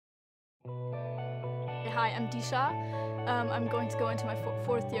Hi, I'm Disha. I'm going to go into my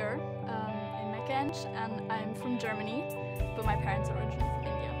fourth year in Mecheng, and I'm from Germany, but my parents are originally from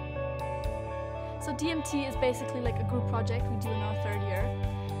India. So DMT is basically like a group project we do in our third year,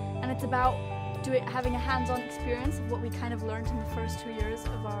 and it's about having a hands-on experience of what we kind of learned in the first 2 years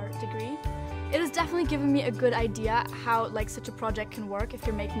of our degree. It has definitely given me a good idea how such a project can work if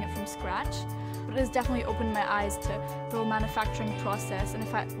you're making it from scratch. But it has definitely opened my eyes to the whole manufacturing process and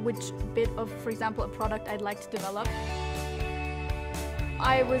which bit of, for example, a product I'd like to develop.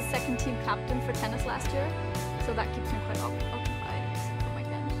 I was second team captain for tennis last year, so that keeps me quite occupied for my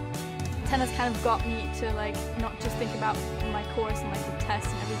bench. Tennis kind of got me to not just think about my course and the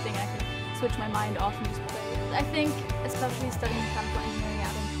tests and everything. I can switch my mind off and just play. I think, especially studying mechanical engineering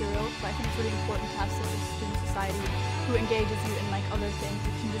at Imperial, I think it's really important to have such a student society who engages you in other things.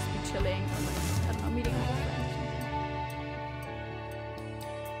 You can just be chilling or I don't know, meeting with friends.